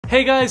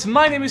Hey guys,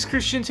 my name is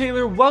Christian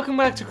Taylor. Welcome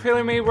back to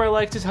CrailerMade, where I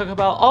like to talk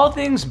about all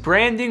things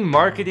branding,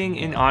 marketing,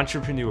 and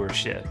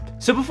entrepreneurship.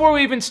 So before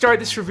we even start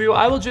this review,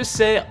 I will just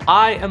say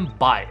I am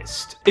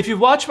biased. If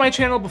you've watched my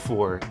channel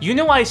before, you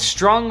know I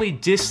strongly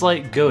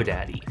dislike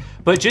GoDaddy.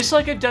 But just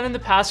like I've done in the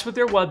past with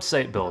their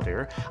website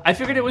builder, I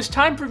figured it was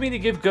time for me to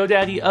give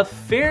GoDaddy a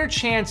fair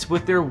chance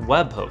with their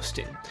web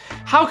hosting.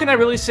 How can I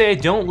really say I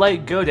don't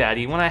like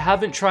GoDaddy when I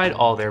haven't tried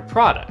all their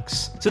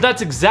products? So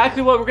that's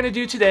exactly what we're gonna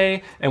do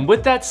today, and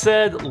with that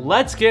said,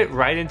 let's get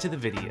right into the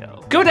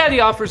video. GoDaddy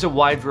offers a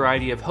wide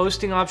variety of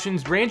hosting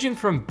options ranging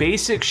from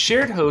basic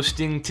shared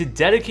hosting to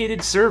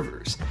dedicated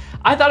servers.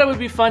 I thought it would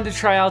be fun to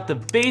try out the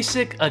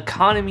basic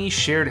economy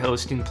shared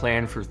hosting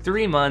plan for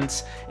 3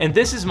 months, and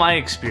this is my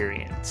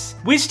experience.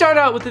 We start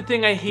out with the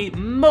thing I hate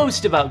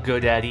most about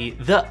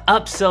GoDaddy, the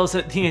upsells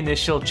at the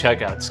initial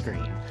checkout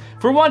screen.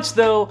 For once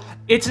though,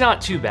 it's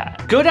not too bad.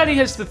 GoDaddy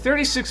has the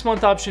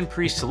 36-month option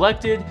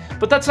pre-selected,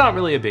 but that's not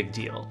really a big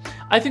deal.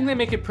 I think they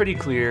make it pretty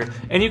clear,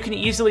 and you can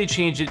easily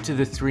change it to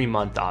the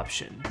 3-month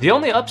option. The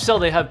only upsell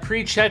they have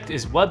pre-checked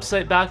is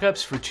website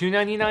backups for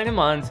 $2.99 a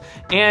month,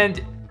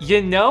 and you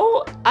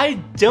know, I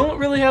don't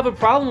really have a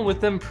problem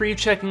with them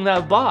pre-checking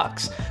that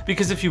box,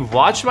 because if you've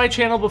watched my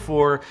channel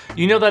before,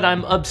 you know that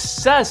I'm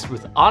obsessed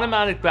with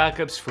automatic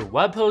backups for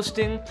web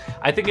hosting.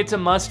 I think it's a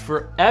must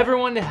for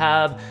everyone to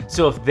have,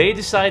 so if they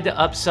decide to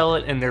upsell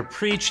it and they're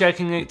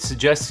pre-checking it,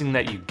 suggesting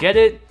that you get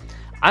it,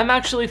 I'm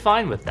actually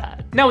fine with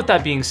that. Now with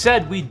that being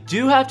said, we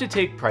do have to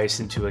take price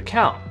into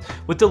account.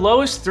 With the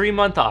lowest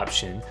 3-month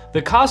option,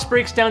 the cost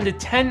breaks down to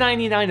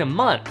 $10.99 a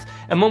month,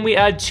 and when we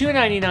add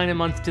 $2.99 a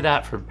month to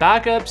that for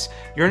backups,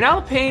 you're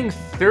now paying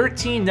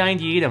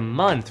 $13.98 a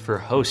month for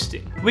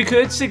hosting. We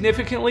could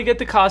significantly get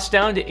the cost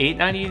down to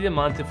 $8.98 a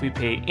month if we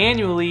pay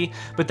annually,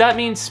 but that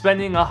means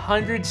spending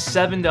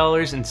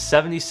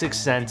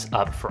 $107.76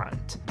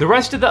 upfront. The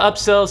rest of the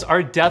upsells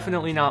are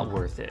definitely not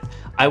worth it.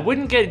 I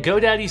wouldn't get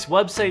GoDaddy's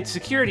website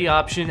security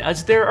option,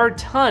 as there are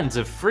tons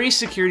of free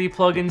security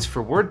plugins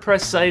for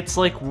WordPress sites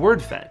like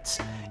WordFence.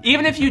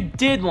 Even if you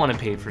did want to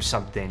pay for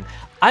something,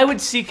 I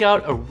would seek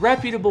out a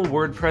reputable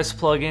WordPress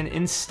plugin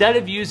instead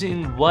of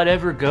using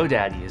whatever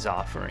GoDaddy is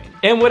offering.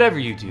 And whatever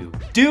you do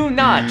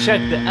not check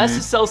the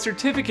SSL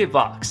certificate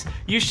box.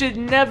 You should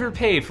never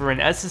pay for an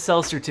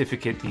SSL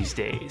certificate these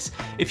days.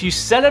 If you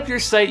set up your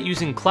site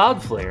using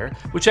Cloudflare,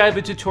 which I have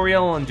a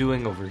tutorial on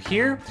doing over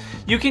here,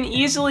 you can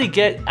easily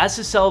get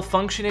SSL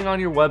functioning on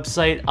your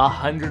website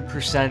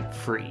 100%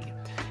 free.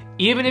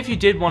 Even if you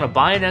did want to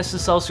buy an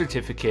SSL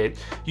certificate,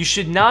 you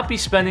should not be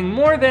spending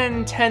more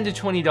than $10 to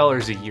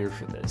 $20 a year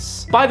for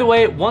this. By the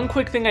way, one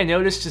quick thing I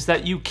noticed is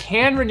that you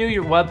can renew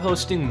your web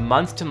hosting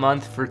month to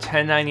month for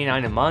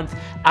 $10.99 a month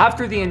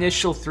after the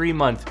initial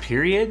 3-month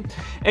period,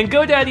 and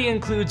GoDaddy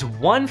includes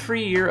 1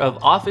 free year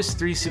of Office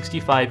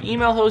 365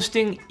 email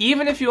hosting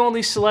even if you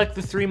only select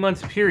the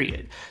 3-month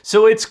period.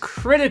 So it's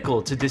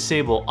critical to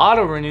disable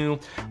auto renew,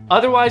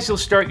 otherwise you'll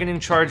start getting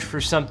charged for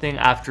something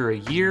after a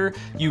year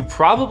you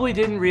probably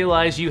didn't realize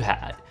you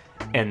had.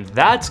 And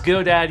that's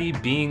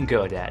GoDaddy being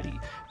GoDaddy.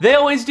 They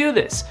always do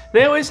this.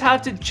 They always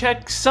have to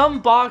check some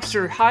box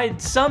or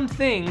hide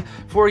something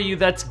for you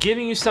that's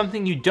giving you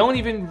something you don't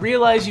even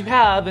realize you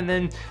have, and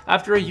then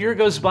after a year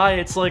goes by,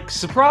 it's like,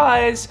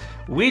 surprise,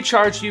 we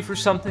charged you for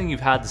something you've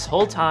had this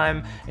whole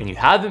time and you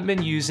haven't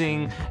been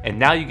using, and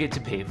now you get to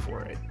pay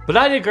for it. But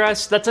I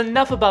digress, that's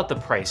enough about the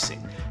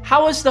pricing.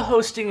 How is the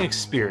hosting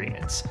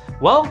experience?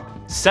 Well,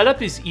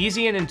 setup is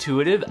easy and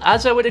intuitive,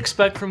 as I would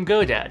expect from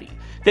GoDaddy.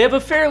 They have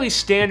a fairly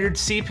standard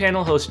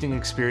cPanel hosting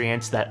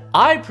experience that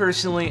I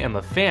personally am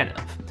a fan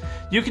of.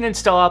 You can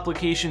install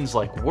applications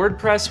like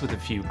WordPress with a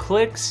few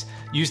clicks,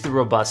 use the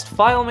robust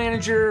file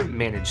manager,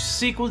 manage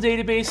SQL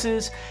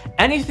databases,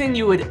 anything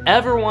you would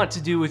ever want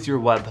to do with your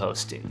web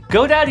hosting.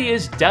 GoDaddy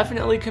is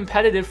definitely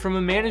competitive from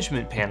a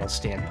management panel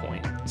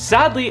standpoint.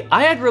 Sadly,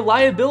 I had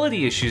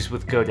reliability issues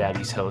with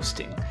GoDaddy's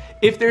hosting.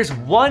 If there's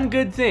one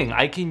good thing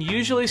I can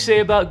usually say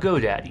about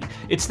GoDaddy,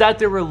 it's that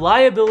their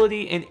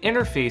reliability and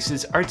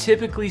interfaces are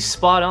typically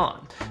spot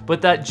on,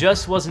 but that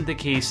just wasn't the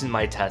case in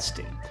my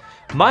testing.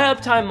 My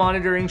uptime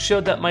monitoring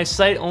showed that my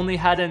site only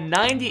had a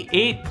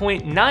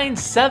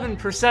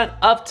 98.97%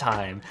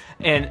 uptime,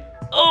 and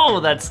oh,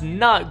 that's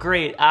not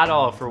great at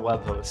all for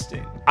web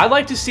hosting. I'd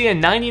like to see a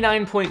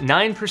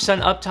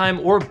 99.9%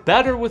 uptime or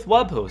better with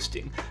web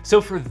hosting, so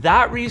for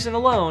that reason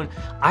alone,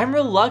 I'm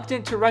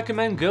reluctant to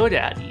recommend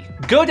GoDaddy.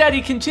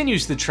 GoDaddy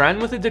continues the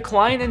trend with a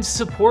decline in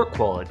support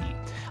quality.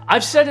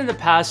 I've said in the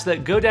past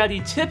that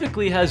GoDaddy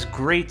typically has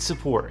great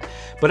support,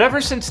 but ever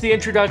since the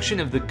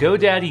introduction of the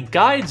GoDaddy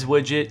Guides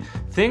widget,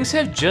 things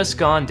have just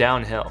gone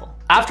downhill.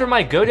 After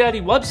my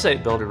GoDaddy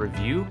website builder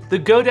review, the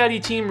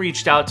GoDaddy team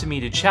reached out to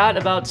me to chat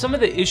about some of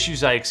the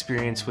issues I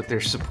experienced with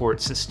their support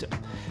system.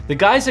 The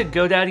guys at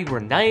GoDaddy were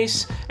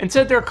nice and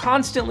said they're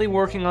constantly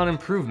working on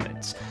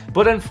improvements,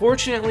 but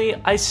unfortunately,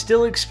 I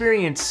still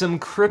experienced some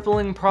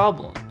crippling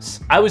problems.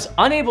 I was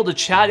unable to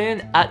chat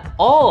in at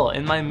all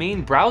in my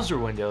main browser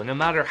window, no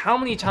matter how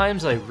many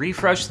times I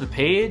refreshed the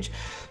page.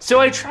 So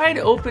I tried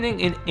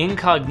opening an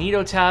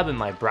incognito tab in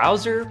my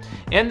browser,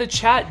 and the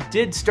chat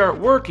did start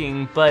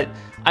working, but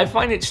I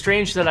find it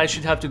strange that I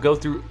should have to go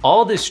through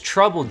all this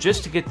trouble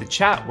just to get the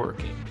chat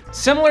working.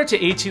 Similar to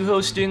A2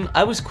 hosting,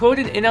 I was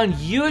quoted an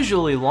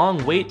unusually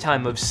long wait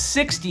time of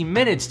 60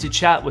 minutes to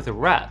chat with a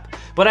rep,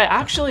 but I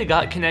actually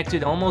got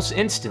connected almost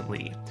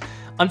instantly.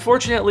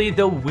 Unfortunately,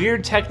 the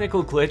weird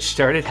technical glitch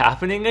started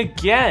happening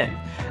again.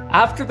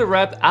 After the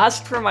rep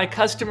asked for my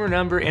customer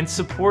number and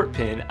support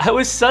pin, I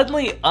was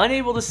suddenly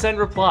unable to send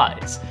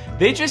replies.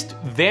 They just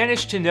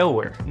vanished to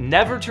nowhere,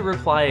 never to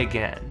reply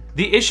again.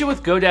 The issue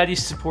with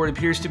GoDaddy's support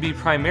appears to be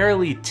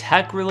primarily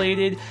tech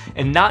related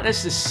and not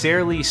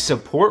necessarily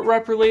support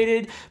rep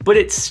related, but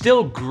it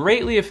still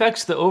greatly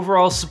affects the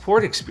overall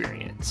support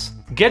experience.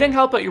 Getting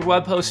help at your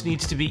web host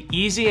needs to be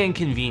easy and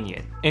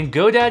convenient, and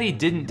GoDaddy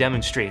didn't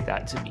demonstrate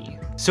that to me.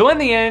 So in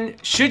the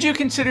end, should you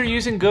consider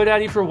using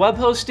GoDaddy for web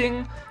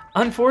hosting?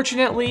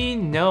 Unfortunately,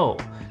 no.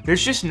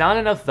 There's just not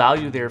enough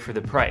value there for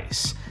the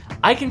price.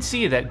 I can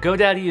see that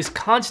GoDaddy is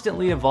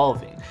constantly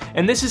evolving,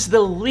 and this is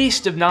the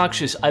least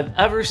obnoxious I've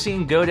ever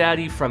seen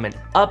GoDaddy from an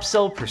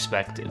upsell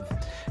perspective.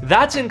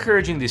 That's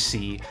encouraging to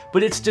see,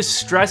 but it's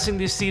distressing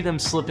to see them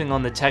slipping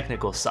on the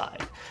technical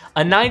side.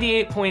 A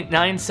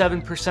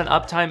 98.97%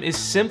 uptime is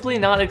simply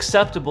not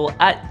acceptable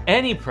at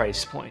any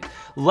price point,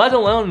 let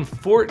alone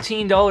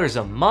 $14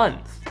 a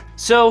month.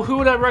 So who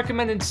would I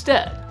recommend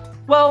instead?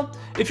 Well,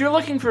 if you're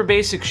looking for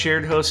basic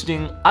shared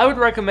hosting, I would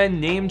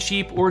recommend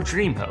Namecheap or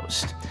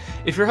DreamHost.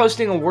 If you're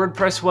hosting a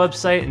WordPress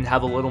website and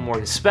have a little more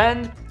to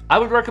spend, I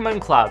would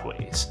recommend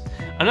Cloudways.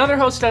 Another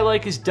host I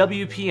like is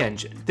WP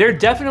Engine. They're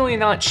definitely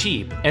not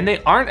cheap, and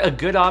they aren't a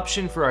good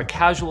option for a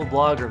casual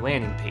blog or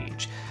landing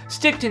page.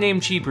 Stick to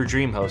Namecheap or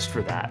DreamHost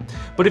for that.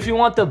 But if you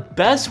want the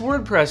best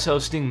WordPress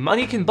hosting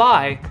money can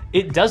buy,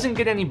 it doesn't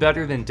get any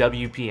better than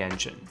WP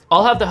Engine.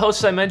 I'll have the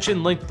hosts I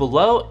mentioned linked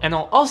below, and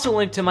I'll also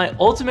link to my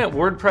ultimate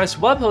WordPress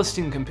web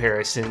hosting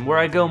comparison where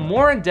I go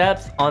more in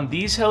depth on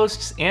these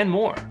hosts and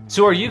more.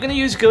 So are you going to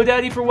use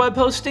GoDaddy for web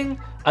hosting?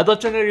 I'd love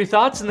to know your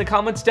thoughts in the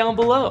comments down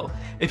below.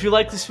 If you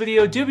like this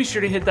video, do be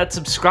sure to hit that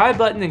subscribe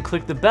button and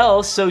click the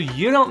bell so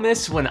you don't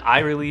miss when I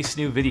release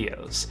new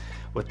videos.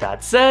 With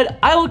that said,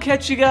 I will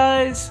catch you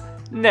guys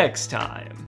next time.